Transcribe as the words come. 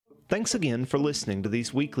Thanks again for listening to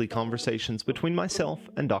these weekly conversations between myself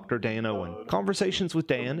and Dr. Dan Owen. Conversations with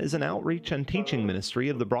Dan is an outreach and teaching ministry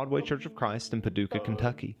of the Broadway Church of Christ in Paducah,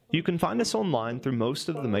 Kentucky. You can find us online through most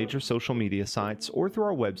of the major social media sites or through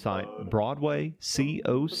our website,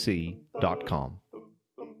 BroadwayCoc.com.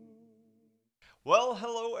 Well,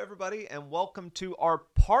 hello everybody, and welcome to our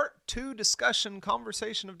Part 2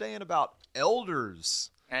 conversation of Dan about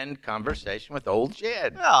elders. And conversation with old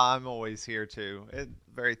Jed. Yeah, I'm always here too.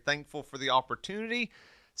 Very thankful for the opportunity.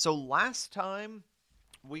 So last time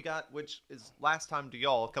we got, which is last time to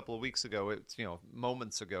y'all a couple of weeks ago, it's,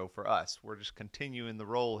 moments ago for us. We're just continuing the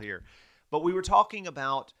role here. But we were talking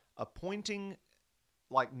about appointing,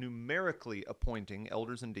 like numerically appointing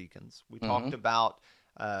elders and deacons. We talked about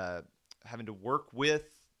having to work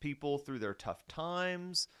with people through their tough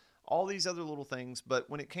times, all these other little things. But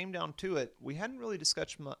when it came down to it, we hadn't really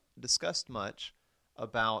discussed much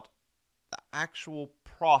about the actual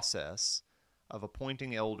process of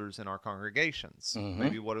appointing elders in our congregations.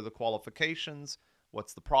 Maybe what are the qualifications?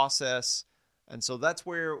 What's the process? And so that's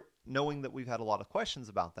where, knowing that we've had a lot of questions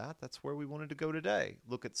about that, that's where we wanted to go today.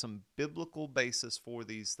 Look at some biblical basis for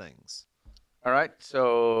these things. All right,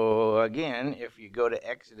 so again, if you go to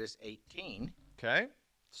Exodus 18. Okay,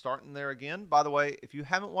 starting there again. By the way, if you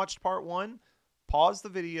haven't watched Part 1, pause the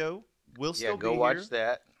video. We'll still be here. Go watch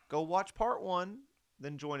that. Go watch Part 1,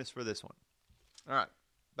 then join us for this one. All right,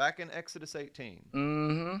 back in Exodus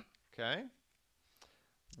 18. Okay,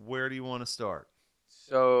 where do you want to start?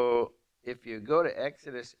 So if you go to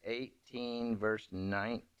Exodus 18, verse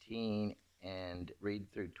 19, and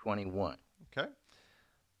read through 21. Okay.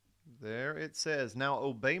 There it says, "Now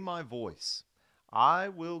obey my voice. I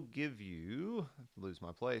will give you," lose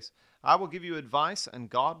my place, "I will give you advice, and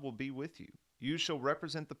God will be with you. You shall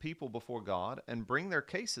represent the people before God and bring their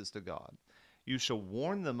cases to God. You shall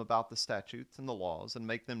warn them about the statutes and the laws and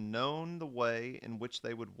make them known the way in which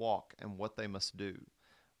they would walk and what they must do.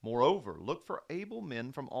 Moreover, look for able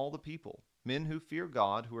men from all the people, men who fear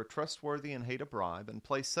God, who are trustworthy and hate a bribe, and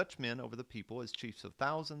place such men over the people as chiefs of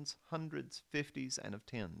thousands, hundreds, fifties, and of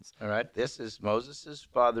tens." All right, this is Moses'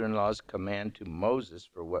 father-in-law's command to Moses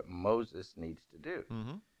for what Moses needs to do.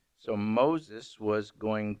 So Moses was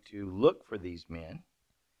going to look for these men,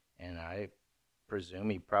 and I presume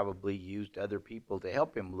he probably used other people to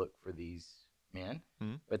help him look for these men.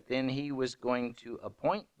 But then he was going to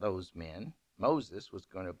appoint those men. Moses was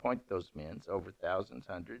going to appoint those men over thousands,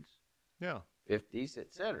 hundreds, 50s,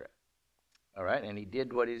 etc. All right, and he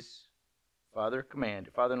did what his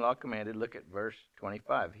father-in-law commanded. Look at verse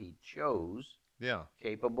 25. He chose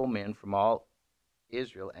capable men from all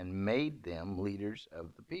Israel and made them leaders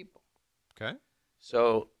of the people. Okay.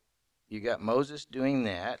 So you got Moses doing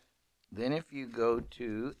that. Then if you go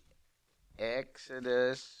to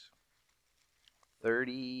Exodus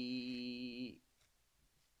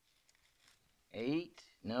 38,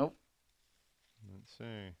 nope. Let's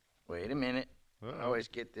see. Wait a minute. I always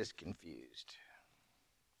get this confused.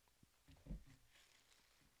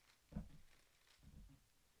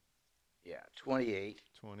 Yeah, 28.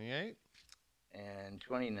 28. And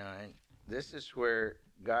 29. This is where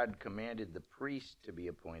God commanded the priests to be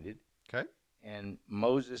appointed. Okay. And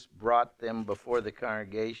Moses brought them before the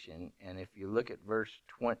congregation. And if you look at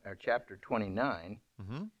chapter 29,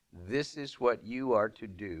 this is what you are to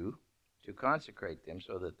do to consecrate them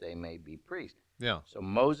so that they may be priests. Yeah. So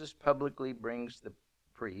Moses publicly brings the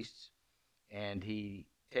priests, and he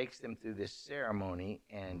takes them through this ceremony,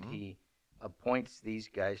 and he appoints these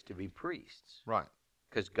guys to be priests. Right.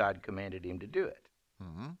 Because God commanded him to do it.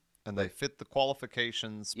 And they fit the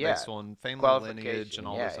qualifications based on family lineage and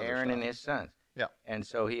all this other Aaron stuff. and his sons. Yeah. And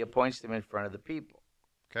so he appoints them in front of the people.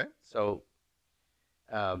 Okay. So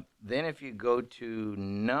then if you go to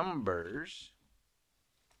Numbers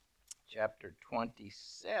chapter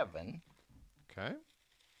 27. Okay.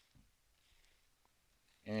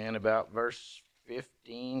 And about verse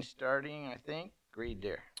 15 starting, I think. Read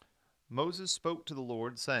there. "Moses spoke to the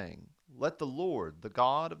Lord, saying, Let the Lord, the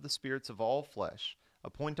God of the spirits of all flesh,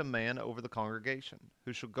 appoint a man over the congregation,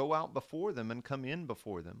 who shall go out before them and come in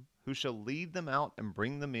before them, who shall lead them out and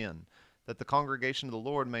bring them in, that the congregation of the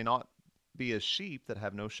Lord may not be as sheep that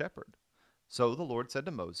have no shepherd. So the Lord said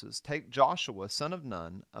to Moses, Take Joshua, son of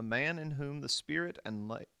Nun, a man in whom is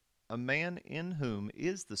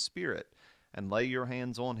the Spirit, and lay your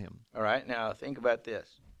hands on him." All right, now think about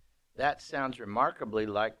this. That sounds remarkably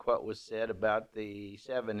like what was said about the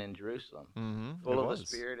 7 in Jerusalem, full of the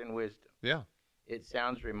Spirit and wisdom. Yeah. It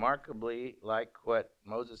sounds remarkably like what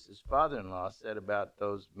Moses' father-in-law said about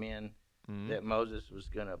those men that Moses was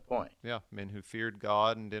going to appoint. Yeah, men who feared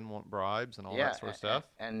God and didn't want bribes and all that sort of stuff.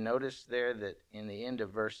 And notice there that in the end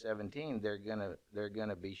of verse 17, they're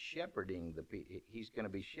gonna be shepherding the people. He's going to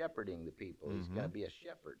be shepherding the people. He's going to be a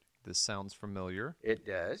shepherd. This sounds familiar. It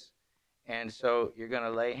does. And so you're going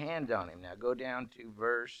to lay hands on him. Now go down to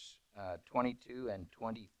verse 22 and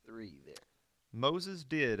 23 there. Moses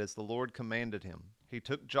did as the Lord commanded him. He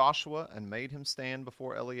took Joshua and made him stand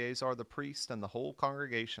before Eleazar the priest and the whole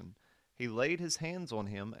congregation. He laid his hands on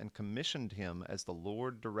him and commissioned him as the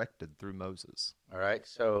Lord directed through Moses. All right,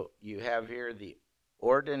 so you have here the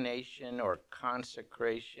ordination or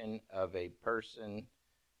consecration of a person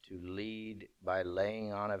to lead by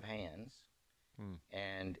laying on of hands.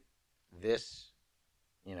 And this,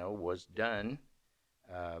 was done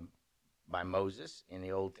by Moses in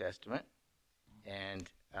the Old Testament. And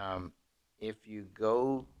if you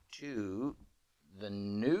go to the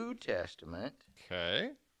New Testament,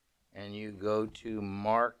 okay, and you go to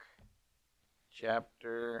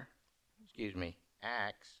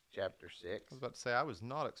Acts chapter 6. I was about to say, I was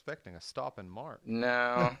not expecting a stop in Mark.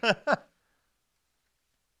 No.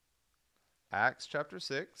 Acts chapter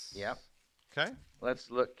 6. Yep. Okay. Let's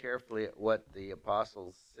look carefully at what the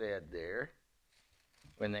apostles said there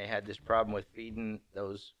when they had this problem with feeding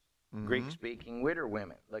those Greek-speaking widow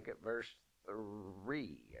women. Look at verse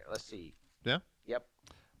 3. Let's see. Yeah. Yep.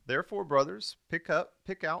 Therefore, brothers, pick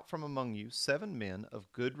out from among you 7 men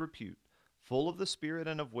of good repute, full of the Spirit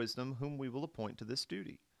and of wisdom, whom we will appoint to this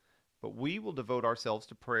duty. But we will devote ourselves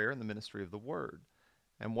to prayer and the ministry of the word.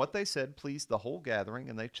 And what they said pleased the whole gathering,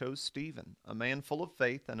 and they chose Stephen, a man full of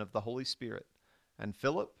faith and of the Holy Spirit, and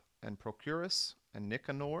Philip, and Prochorus, and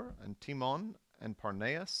Nicanor, and Timon, and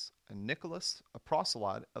Parnaeus, and Nicholas, a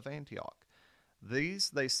proselyte of Antioch. These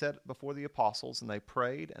they set before the apostles, and they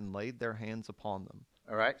prayed and laid their hands upon them.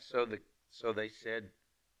 All right, so they said,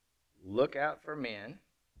 look out for men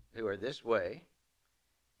who are this way,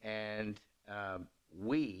 and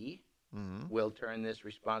we will turn this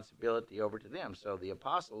responsibility over to them. So the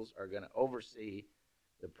apostles are going to oversee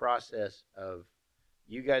the process of,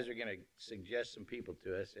 you guys are going to suggest some people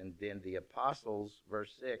to us, and then the apostles,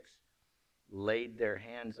 verse 6, laid their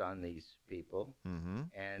hands on these people,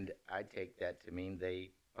 and I take that to mean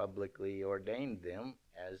they publicly ordained them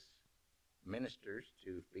as ministers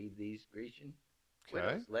to feed these Grecian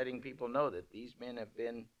widows, letting people know that these men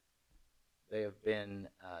they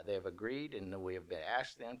have agreed, and we have been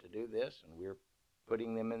asked them to do this, and we're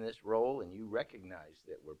putting them in this role, and you recognize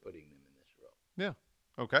that we're putting them in this role. Yeah.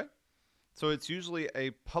 Okay. So it's usually a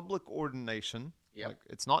public ordination. Yep. Like,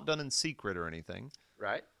 it's not done in secret or anything.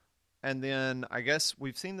 Right. And then I guess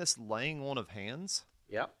we've seen this laying on of hands.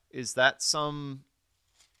 Yep. Is that some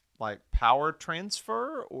like power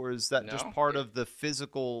transfer, or is that just part of the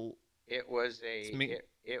physical? It was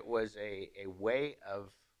it was a way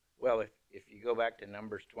of, well, if you go back to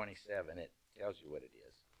Numbers 27, it tells you what it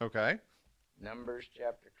is. Okay. Numbers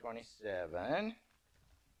chapter 27.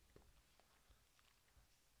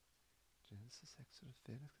 Genesis, Exodus,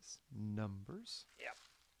 Leviticus, Numbers. Yep.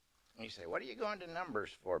 And you say, what are you going to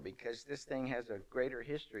Numbers for? Because this thing has a greater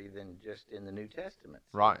history than just in the New Testament.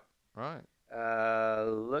 So, Right.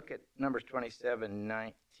 look at Numbers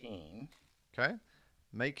 27:19. Okay.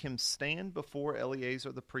 Make him stand before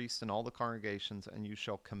Eleazar the priest and all the congregations, and you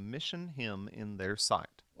shall commission him in their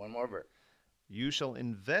sight. One more verse. You shall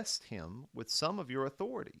invest him with some of your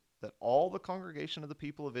authority, that all the congregation of the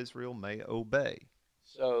people of Israel may obey.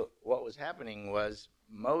 So what was happening was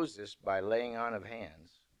Moses, by laying on of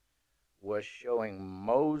hands, was showing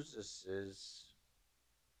Moses's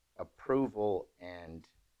approval and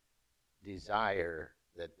desire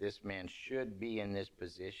that this man should be in this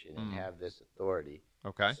position and have this authority.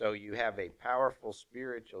 Okay. So you have a powerful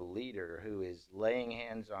spiritual leader who is laying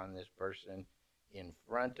hands on this person in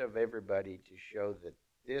front of everybody to show that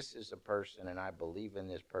this is a person and I believe in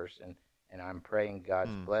this person and I'm praying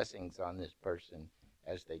God's blessings on this person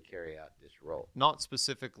as they carry out this role. Not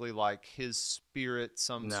specifically like his spirit,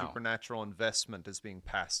 some supernatural investment is being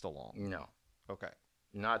passed along. No. Okay.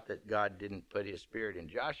 Not that God didn't put his spirit in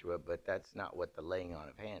Joshua, but that's not what the laying on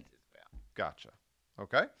of hands is about. Gotcha.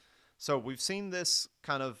 Okay. So we've seen this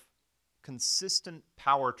kind of consistent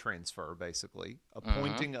power transfer, basically,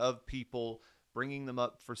 appointing of people, bringing them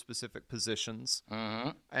up for specific positions.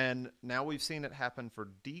 And now we've seen it happen for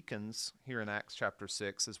deacons here in Acts chapter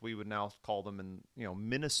 6, as we would now call them, in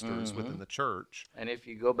ministers within the church. And if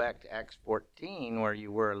you go back to Acts 14, where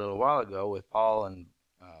you were a little while ago with Paul and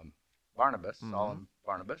Barnabas, Saul and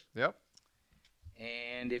Barnabas. Yep.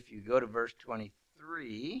 And if you go to verse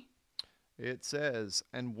 23... It says,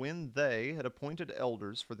 "And when they had appointed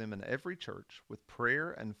elders for them in every church, with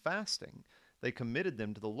prayer and fasting, they committed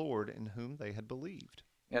them to the Lord in whom they had believed."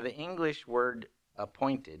 Now, the English word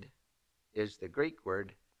appointed is the Greek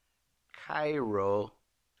word kairotoneo.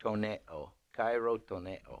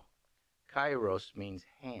 Kairotoneo. Kairos means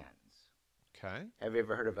hands. Okay. Have you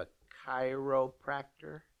ever heard of a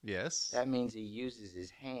chiropractor? Yes. That means he uses his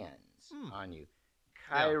hands on you.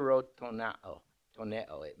 Yeah. Kairotoneo.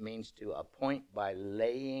 Toneo. It means to appoint by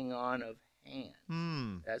laying on of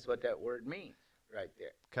hands. That's what that word means right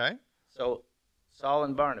there. Okay. So Saul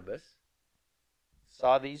and Barnabas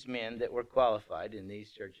saw these men that were qualified in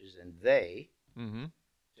these churches, and they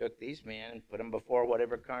took these men and put them before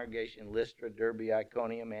whatever congregation, Lystra, Derbe,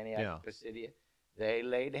 Iconium, Antioch, Pisidia. They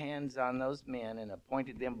laid hands on those men and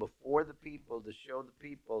appointed them before the people to show the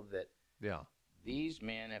people that these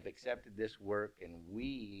men have accepted this work, and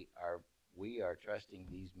we are trusting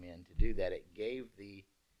these men to do that. It gave the,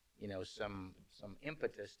 some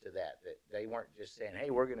impetus to that they weren't just saying, "Hey,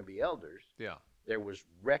 we're going to be elders." Yeah. There was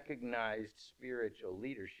recognized spiritual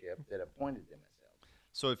leadership that appointed them as elders.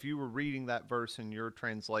 So if you were reading that verse in your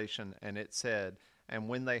translation and it said, "And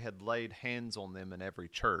when they had laid hands on them in every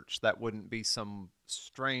church," that wouldn't be some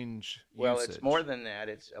strange Well, usage. it's more than that.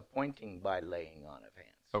 It's appointing by laying on of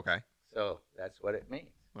hands. Okay. So that's what it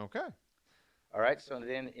means. Okay. All right, so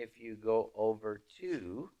then if you go over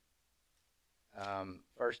to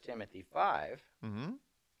 1 Timothy 5,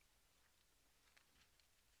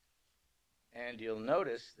 and you'll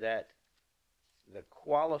notice that the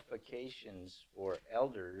qualifications for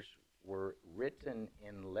elders were written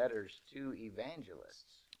in letters to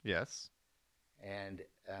evangelists. Yes. And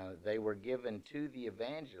they were given to the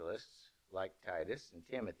evangelists, like Titus and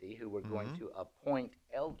Timothy, who were going to appoint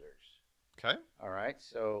elders. Okay. All right,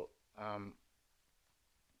 so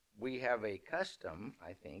we have a custom,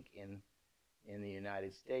 I think, in the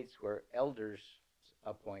United States where elders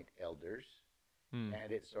appoint elders,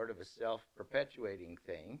 and it's sort of a self-perpetuating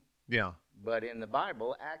thing. Yeah. But in the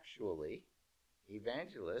Bible, actually,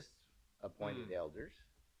 evangelists appointed elders,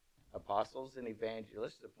 apostles and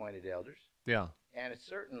evangelists appointed elders. Yeah. And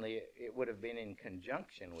certainly it would have been in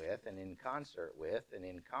conjunction with and in concert with and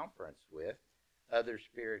in conference with other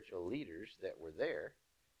spiritual leaders that were there.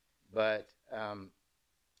 But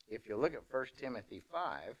if you look at 1 Timothy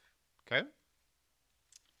 5, okay,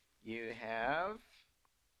 you have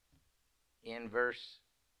in verse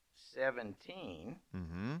 17,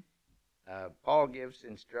 Paul gives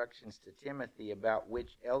instructions to Timothy about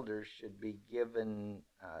which elders should be given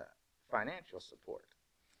financial support.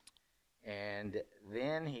 And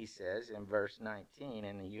then he says in verse 19,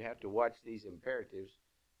 and you have to watch these imperatives,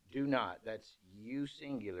 do not, that's you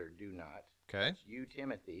singular, do not. Okay. That's you,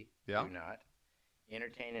 Timothy, do not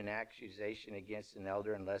entertain an accusation against an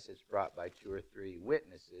elder unless it's brought by 2 or 3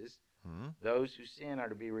 witnesses. Those who sin are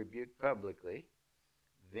to be rebuked publicly.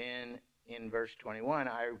 Then in verse 21,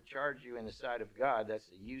 I charge you in the sight of God, that's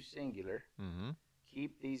the you singular,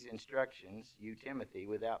 keep these instructions, you Timothy,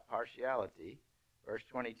 without partiality. Verse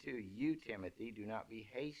 22, you Timothy, do not be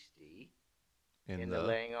hasty in the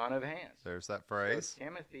laying on of hands. There's that phrase. So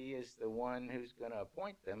Timothy is the one who's going to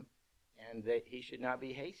appoint them, and that he should not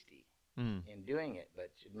be hasty in doing it,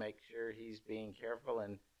 but should make sure he's being careful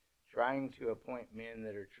and trying to appoint men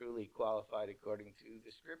that are truly qualified according to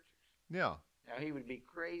the Scriptures. Yeah. Now, he would be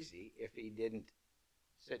crazy if he didn't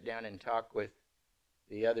sit down and talk with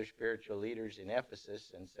the other spiritual leaders in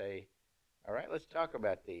Ephesus and say, all right, let's talk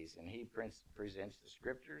about these. And he presents the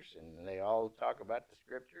Scriptures, and they all talk about the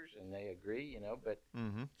Scriptures, and they agree, but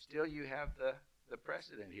still you have the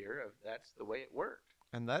precedent here of that's the way it worked.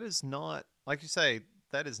 And that is not, like you say,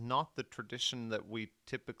 that is not the tradition that we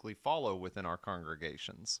typically follow within our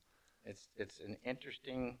congregations. It's an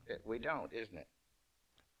interesting that we don't, isn't it?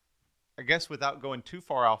 I guess without going too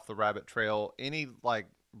far off the rabbit trail, any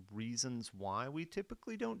reasons why we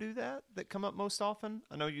typically don't do that come up most often?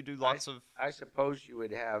 I know you do lots of... I suppose you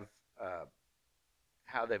would have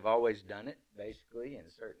how they've always done it, basically, in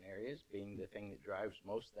certain areas, being the thing that drives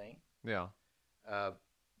most things. Yeah.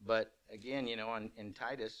 But again, in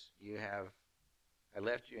Titus, you have, I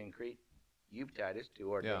left you in Crete, you, Titus, to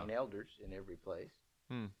ordain elders in every place.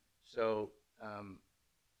 So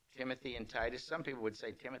Timothy and Titus, some people would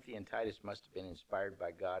say Timothy and Titus must have been inspired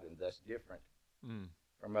by God and thus different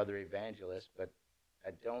from other evangelists, but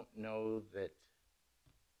I don't know that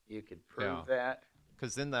you could prove that.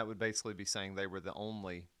 Because then that would basically be saying they were the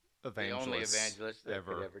only evangelists that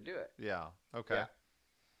could ever do it. Yeah, okay. Yeah.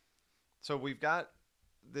 So we've got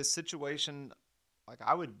this situation,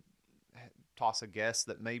 I would toss a guess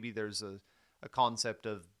that maybe there's a concept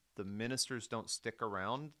of the ministers don't stick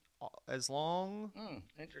around as long.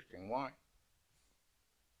 Interesting. Why?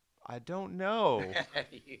 I don't know.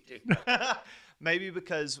 You do. Maybe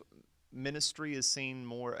because ministry is seen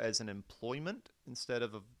more as an employment instead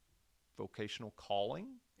of a vocational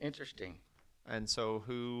calling. Interesting. And so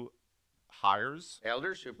who hires?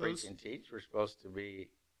 Elders who preach and teach were supposed to be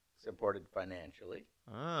supported financially.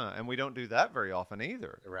 And we don't do that very often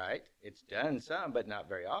either. Right. It's done some, but not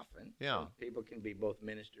very often. Yeah. So people can be both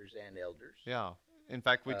ministers and elders. Yeah. In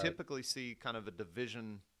fact, we typically see kind of a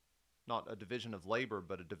division, not a division of labor,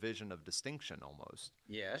 but a division of distinction almost.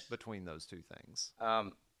 Yes. Between those two things.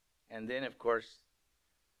 And then, of course,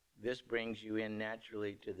 this brings you in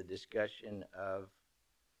naturally to the discussion of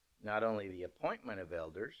not only the appointment of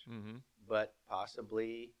elders, but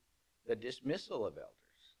possibly the dismissal of elders.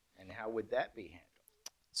 And how would that be handled?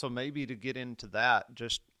 So maybe to get into that,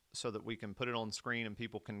 just so that we can put it on screen and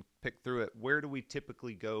people can pick through it, where do we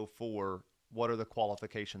typically go for what are the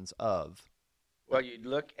qualifications of? Well, you'd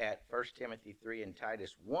look at 1 Timothy 3 and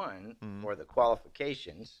Titus 1 for the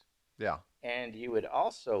qualifications. Yeah. And you would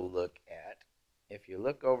also look at, if you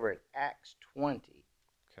look over at Acts 20.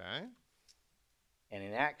 Okay. And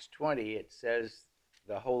in Acts 20, it says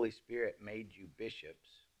the Holy Spirit made you bishops.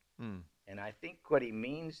 And I think what he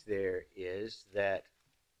means there is that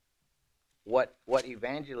what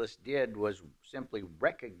evangelists did was simply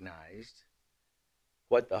recognized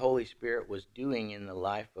what the Holy Spirit was doing in the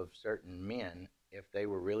life of certain men, if they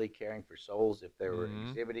were really caring for souls, if they were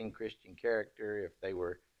exhibiting Christian character, if they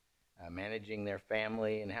were managing their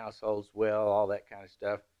family and households well, all that kind of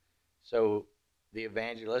stuff. So the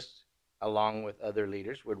evangelists, along with other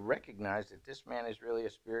leaders, would recognize that this man is really a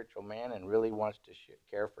spiritual man and really wants to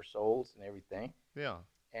care for souls and everything. Yeah.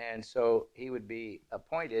 And so he would be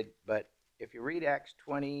appointed. But if you read Acts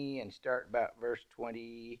 20 and start about verse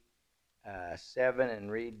 27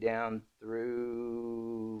 and read down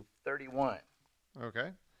through 31.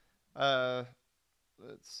 Okay.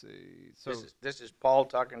 Let's see. So this is Paul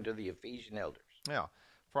talking to the Ephesian elders. Yeah.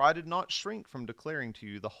 For I did not shrink from declaring to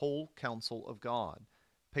you the whole counsel of God.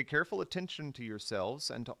 Pay careful attention to yourselves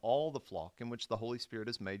and to all the flock in which the Holy Spirit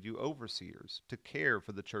has made you overseers, to care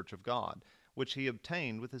for the church of God, which he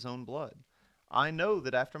obtained with his own blood. I know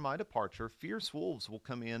that after my departure, fierce wolves will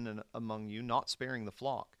come in and among you, not sparing the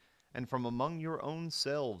flock. And from among your own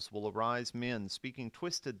selves will arise men speaking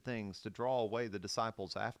twisted things to draw away the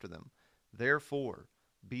disciples after them. Therefore,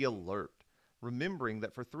 be alert, remembering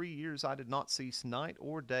that for 3 years I did not cease night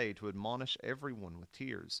or day to admonish everyone with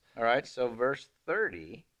tears. All right, so verse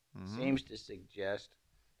 30 seems to suggest,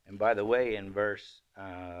 and by the way, in verse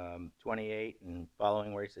 28 and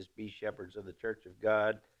following where he says, be shepherds of the church of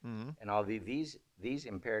God, and all these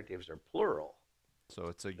imperatives are plural. So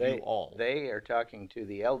it's a you all. They are talking to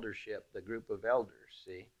the eldership, the group of elders,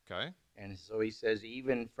 see? Okay. And so he says,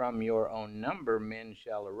 even from your own number men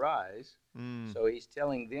shall arise. So he's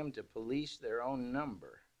telling them to police their own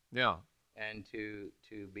number. Yeah. And to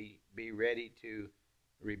be ready to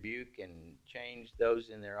rebuke and change those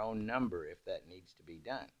in their own number if that needs to be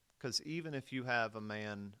done. Because even if you have a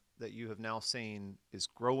man that you have now seen is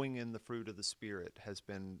growing in the fruit of the Spirit, has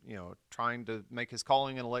been, trying to make his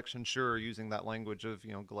calling and election sure, using that language of,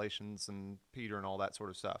 Galatians and Peter and all that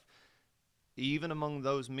sort of stuff. Even among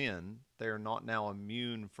those men, they are not now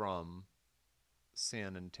immune from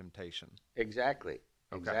sin and temptation. Exactly.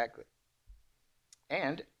 Okay. Exactly.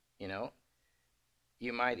 And,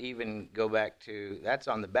 you might even go back to, that's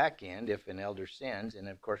on the back end, if an elder sins, and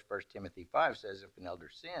of course 1 Timothy 5 says if an elder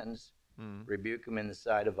sins, rebuke him in the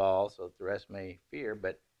sight of all, so that the rest may fear.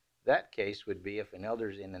 But that case would be if an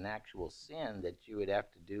elder's in an actual sin, that you would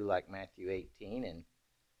have to do like Matthew 18, and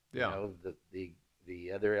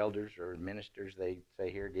the other elders or ministers, they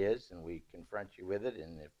say, here it is, and we confront you with it,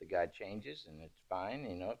 and if the guy changes, and it's fine,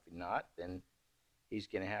 if not, then he's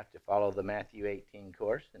going to have to follow the Matthew 18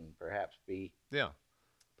 course and perhaps be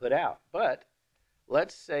put out. But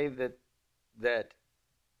let's say that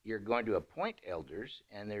you're going to appoint elders,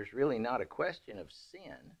 and there's really not a question of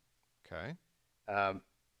sin. Okay.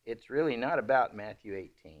 It's really not about Matthew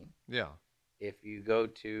 18. Yeah. If you go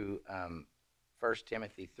to 1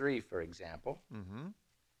 Timothy 3, for example,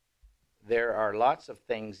 there are lots of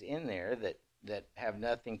things in there that have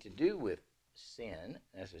nothing to do with sin,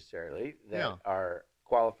 necessarily, that are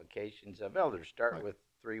qualifications of elders. Start with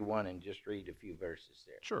 3:1 and just read a few verses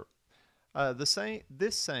there. Sure.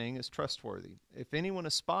 This saying is trustworthy. If anyone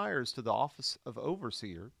aspires to the office of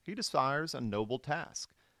overseer, he desires a noble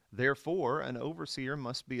task. Therefore, an overseer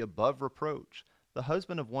must be above reproach, the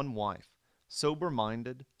husband of one wife,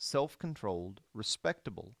 sober-minded, self-controlled,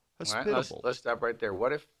 respectable, hospitable. All right, let's stop right there.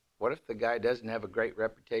 What what if the guy doesn't have a great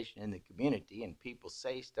reputation in the community and people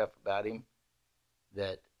say stuff about him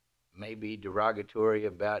that may be derogatory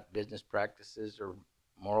about business practices or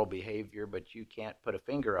moral behavior, but you can't put a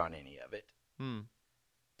finger on any of it?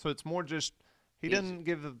 So it's more just he doesn't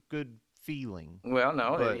give a good feeling. Well,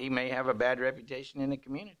 no, but, he may have a bad reputation in the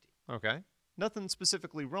community. Okay. Nothing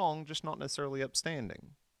specifically wrong, just not necessarily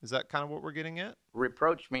upstanding. Is that kind of what we're getting at?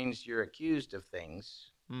 Reproach means you're accused of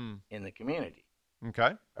things in the community.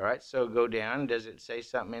 Okay. All right, so go down. Does it say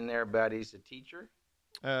something in there about he's a teacher?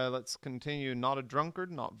 Let's continue. Not a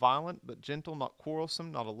drunkard, not violent, but gentle, not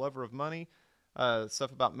quarrelsome, not a lover of money.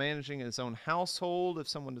 Stuff about managing his own household. If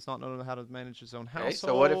someone does not know how to manage his own household. Okay,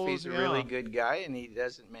 so what if he's a really good guy and he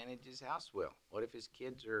doesn't manage his house well? What if his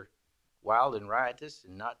kids are wild and riotous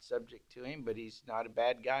and not subject to him, but he's not a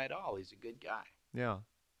bad guy at all? He's a good guy. Yeah.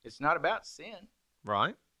 It's not about sin.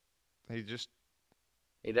 Right. He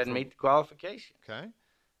doesn't meet the qualifications. Okay.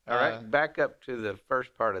 All right, back up to the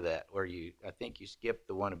first part of that where I think you skipped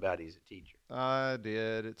the one about he's a teacher. I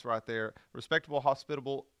did. It's right there. Respectable,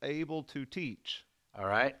 hospitable, able to teach. All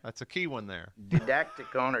right. That's a key one there.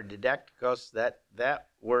 Didacticon or didacticos, that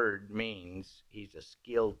word means he's a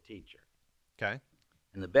skilled teacher. Okay.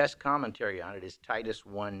 And the best commentary on it is Titus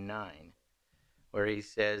 1:9, where he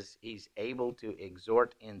says he's able to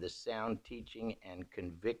exhort in the sound teaching and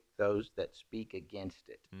convict those that speak against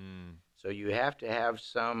it. So you have to have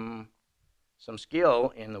some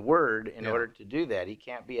skill in the word in order to do that. He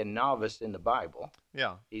can't be a novice in the Bible.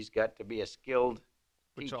 Yeah. He's got to be a skilled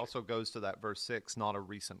Which teacher. also goes to that verse 6, not a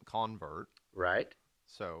recent convert. Right.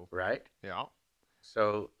 So. Right. Yeah.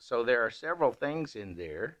 So there are several things in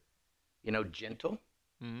there. Gentle.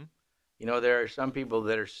 Mm-hmm. There are some people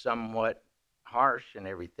that are somewhat harsh and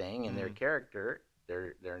everything in their character.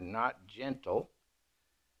 They're not gentle.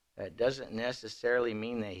 That doesn't necessarily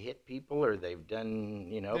mean they hit people or they've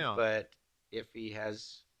done, but if he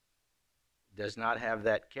does not have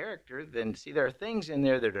that character, then see, there are things in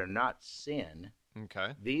there that are not sin.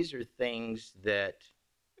 Okay. These are things that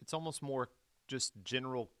it's almost more just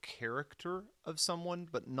general character of someone,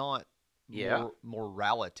 but not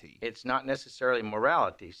morality. It's not necessarily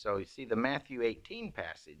morality. So you see, the Matthew 18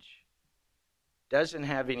 passage doesn't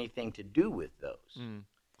have anything to do with those.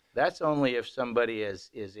 That's only if somebody is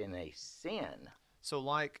in a sin. So,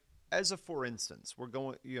 like, as a for instance, we're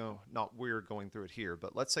going through it here,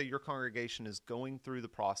 but let's say your congregation is going through the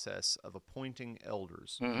process of appointing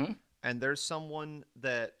elders, and there's someone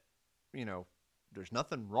that, there's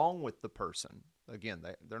nothing wrong with the person. Again,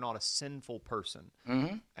 they're not a sinful person,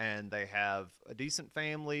 and they have a decent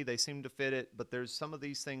family. They seem to fit it, but there's some of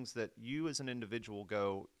these things that you as an individual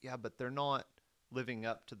go, yeah, but they're not living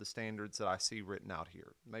up to the standards that I see written out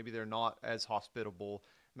here. Maybe they're not as hospitable.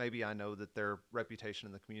 Maybe I know that their reputation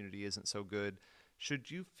in the community isn't so good.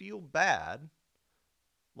 Should you feel bad,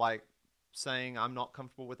 like saying I'm not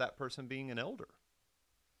comfortable with that person being an elder?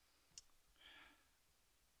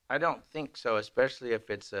 I don't think so, especially if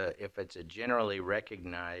it's a generally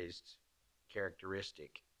recognized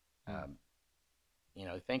characteristic.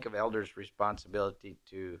 Think of elders' responsibility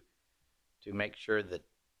to make sure that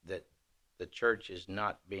the church is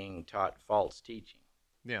not being taught false teaching.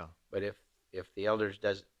 Yeah. But if the elders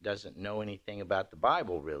doesn't know anything about the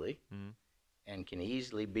Bible really, and can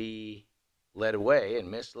easily be led away and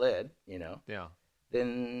misled,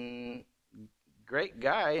 then great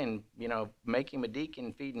guy, and make him a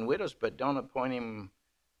deacon feeding widows, but don't appoint him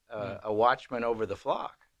a watchman over the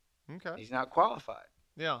flock. Okay. He's not qualified.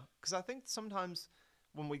 Yeah, because I think sometimes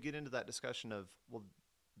when we get into that discussion of, well,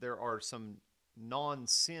 there are some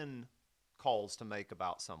non-sin calls to make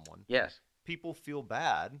about someone. Yes. People feel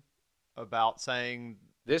bad about saying...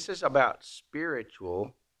 This is about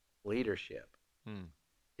spiritual leadership.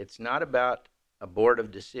 It's not about a board of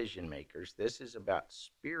decision makers. This is about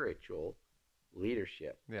spiritual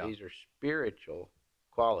leadership. Yeah. These are spiritual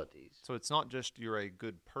qualities. So it's not just you're a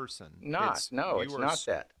good person. It's not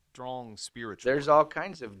that. Strong spiritual. There's all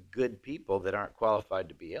kinds of good people that aren't qualified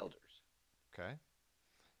to be elders. Okay.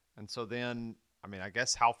 And so then, I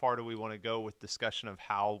guess how far do we want to go with discussion of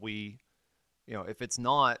how we, if it's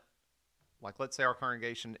not, like, let's say our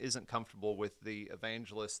congregation isn't comfortable with the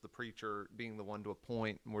evangelist, the preacher being the one to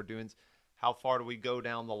appoint, and we're doing, how far do we go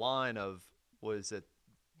down the line of, was it?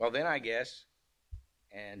 Well, then I guess,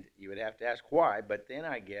 and you would have to ask why, but then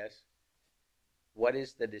I guess, what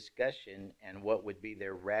is the discussion and what would be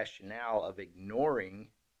their rationale of ignoring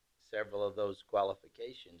several of those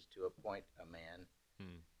qualifications to appoint a man?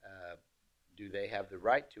 Do they have the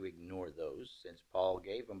right to ignore those, since Paul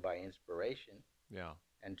gave them by inspiration? Yeah.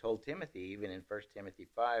 And told Timothy, even in 1 Timothy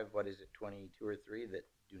 5, 22 or 3, that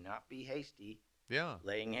do not be hasty Yeah.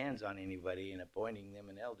 laying hands on anybody and appointing them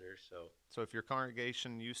an elder. So if your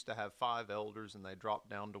congregation used to have 5 elders and they dropped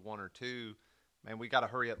down to 1 or 2, man, we got to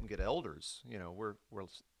hurry up and get elders. We're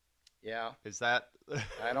yeah, is that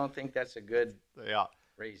I don't think that's a good yeah.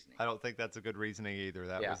 reasoning. I don't think that's a good reasoning either.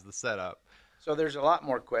 That Yeah. was the setup. So there's a lot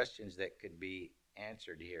more questions that could be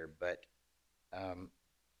answered here, but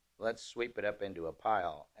let's sweep it up into a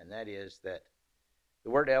pile, and that is that the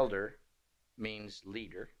word elder means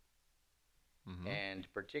leader, Mm-hmm.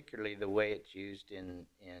 and particularly the way it's used in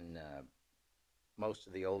most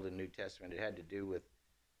of the Old and New Testament, it had to do with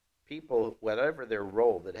people, whatever their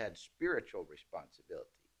role, that had spiritual responsibility.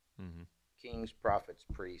 Mm-hmm. Kings, prophets,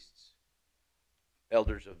 priests,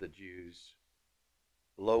 elders of the Jews,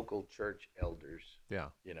 local church elders, Yeah.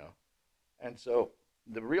 And so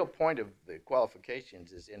the real point of the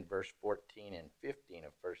qualifications is in verse 14 and 15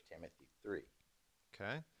 of 1 Timothy 3.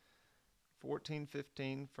 Okay.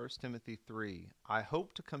 14:15, 1 Timothy 3. I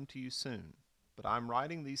hope to come to you soon, but I'm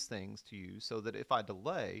writing these things to you so that if I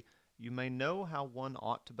delay, you may know how one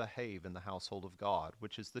ought to behave in the household of God,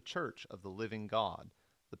 which is the church of the living God,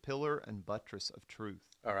 the pillar and buttress of truth.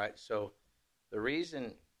 All right, so the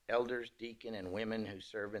reason elders, deacon, and women who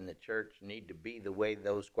serve in the church need to be the way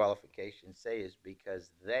those qualifications say is because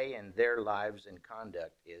they and their lives and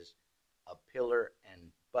conduct is a pillar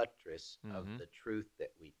and buttress of the truth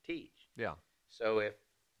that we teach. Yeah. So if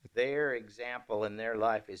their example in their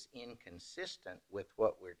life is inconsistent with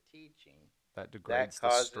what we're teaching, that degrades that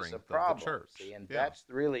causes the strength a problem. of the church. See, and yeah.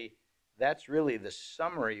 that's really the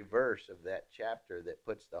summary verse of that chapter that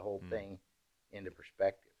puts the whole thing into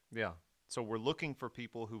perspective. Yeah. So we're looking for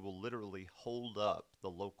people who will literally hold up the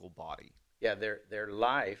local body. Yeah, their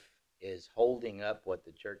life is holding up what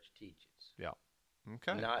the church teaches. Yeah.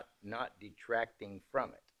 Okay. Not detracting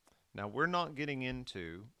from it. Now, we're not getting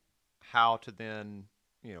into how to then,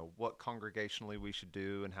 what congregationally we should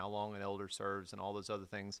do and how long an elder serves and all those other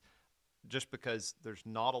things, just because there's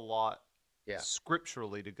not a lot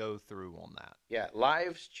scripturally to go through on that. Yeah,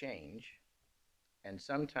 lives change, and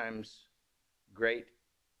sometimes great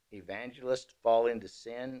evangelists fall into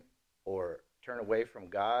sin or turn away from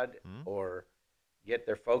God or get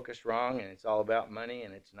their focus wrong, and it's all about money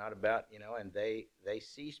and it's not about, and they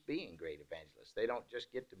cease being great evangelists. They don't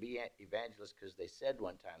just get to be evangelists because they said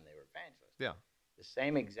one time they were evangelists. Yeah. The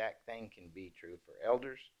same exact thing can be true for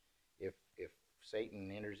elders. If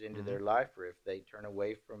Satan enters into their life, or if they turn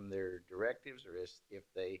away from their directives, or if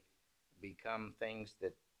they become things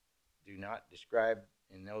that do not describe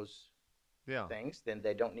in those things, then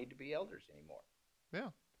they don't need to be elders anymore. Yeah.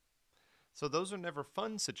 So those are never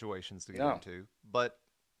fun situations to get No. into, but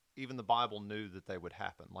even the Bible knew that they would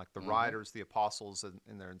happen. Like the writers, the apostles,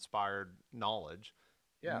 in their inspired knowledge,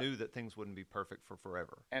 knew that things wouldn't be perfect for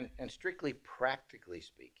forever. And strictly practically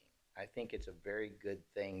speaking, I think it's a very good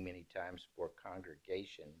thing many times for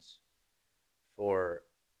congregations, for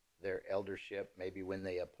their eldership, maybe when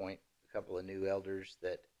they appoint a couple of new elders,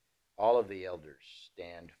 that all of the elders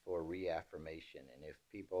stand for reaffirmation. And if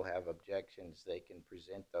people have objections, they can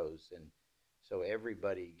present those. And so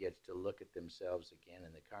everybody gets to look at themselves again,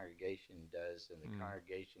 and the congregation does, and the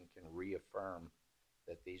congregation can reaffirm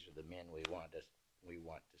that these are the men we want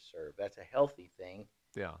to serve. That's a healthy thing.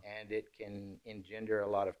 Yeah. And it can engender a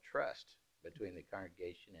lot of trust between the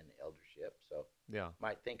congregation and the eldership. So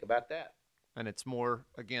might think about that. And it's more,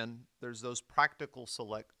 again, there's those practical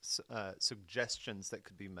suggestions that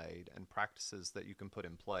could be made and practices that you can put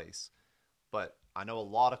in place. But I know a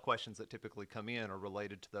lot of questions that typically come in are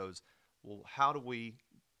related to those. Well, how do we,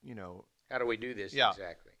 how do we do this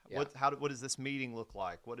exactly? Yeah. What does this meeting look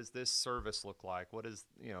like? What does this service look like? What does,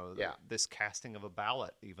 this casting of a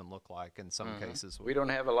ballot even look like in some cases? We don't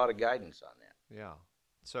have a lot of guidance on that. Yeah.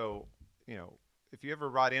 So, if you ever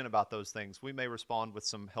write in about those things, we may respond with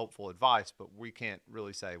some helpful advice, but we can't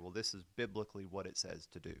really say, well, this is biblically what it says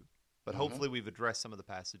to do. But hopefully we've addressed some of the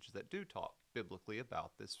passages that do talk biblically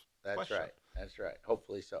about this question. That's right.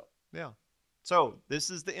 Hopefully so. Yeah. So this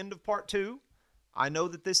is the end of part 2. I know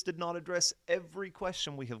that this did not address every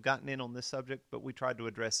question we have gotten in on this subject, but we tried to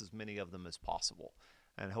address as many of them as possible.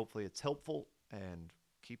 And hopefully it's helpful, and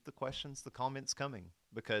keep the questions, the comments coming,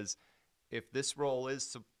 because if this role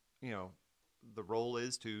is, the role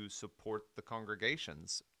is to support the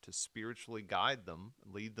congregations, to spiritually guide them,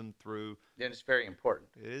 lead them through. Then it's very important.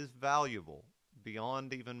 It is valuable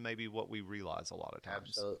beyond even maybe what we realize a lot of times.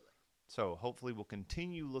 Absolutely. So hopefully we'll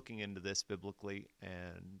continue looking into this biblically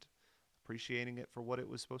and appreciating it for what it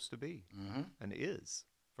was supposed to be and is,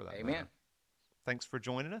 for that Amen. matter. Thanks for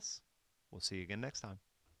joining us. We'll see you again next time.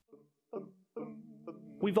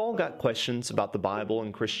 We've all got questions about the Bible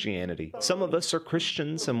and Christianity. Some of us are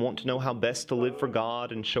Christians and want to know how best to live for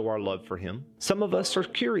God and show our love for Him. Some of us are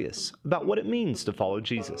curious about what it means to follow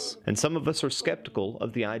Jesus. And some of us are skeptical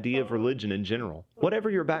of the idea of religion in general.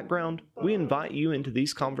 Whatever your background, we invite you into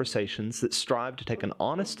these conversations that strive to take an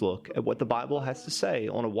honest look at what the Bible has to say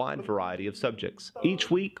on a wide variety of subjects.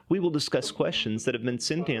 Each week, we will discuss questions that have been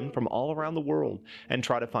sent in from all around the world and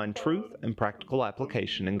try to find truth and practical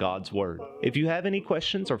application in God's Word. If you have any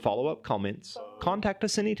questions or follow-up comments, contact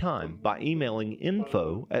us anytime by emailing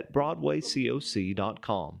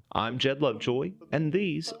info@broadwaycoc.com. I'm Jed Lovejoy, and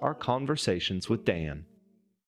these are Conversations with Dan.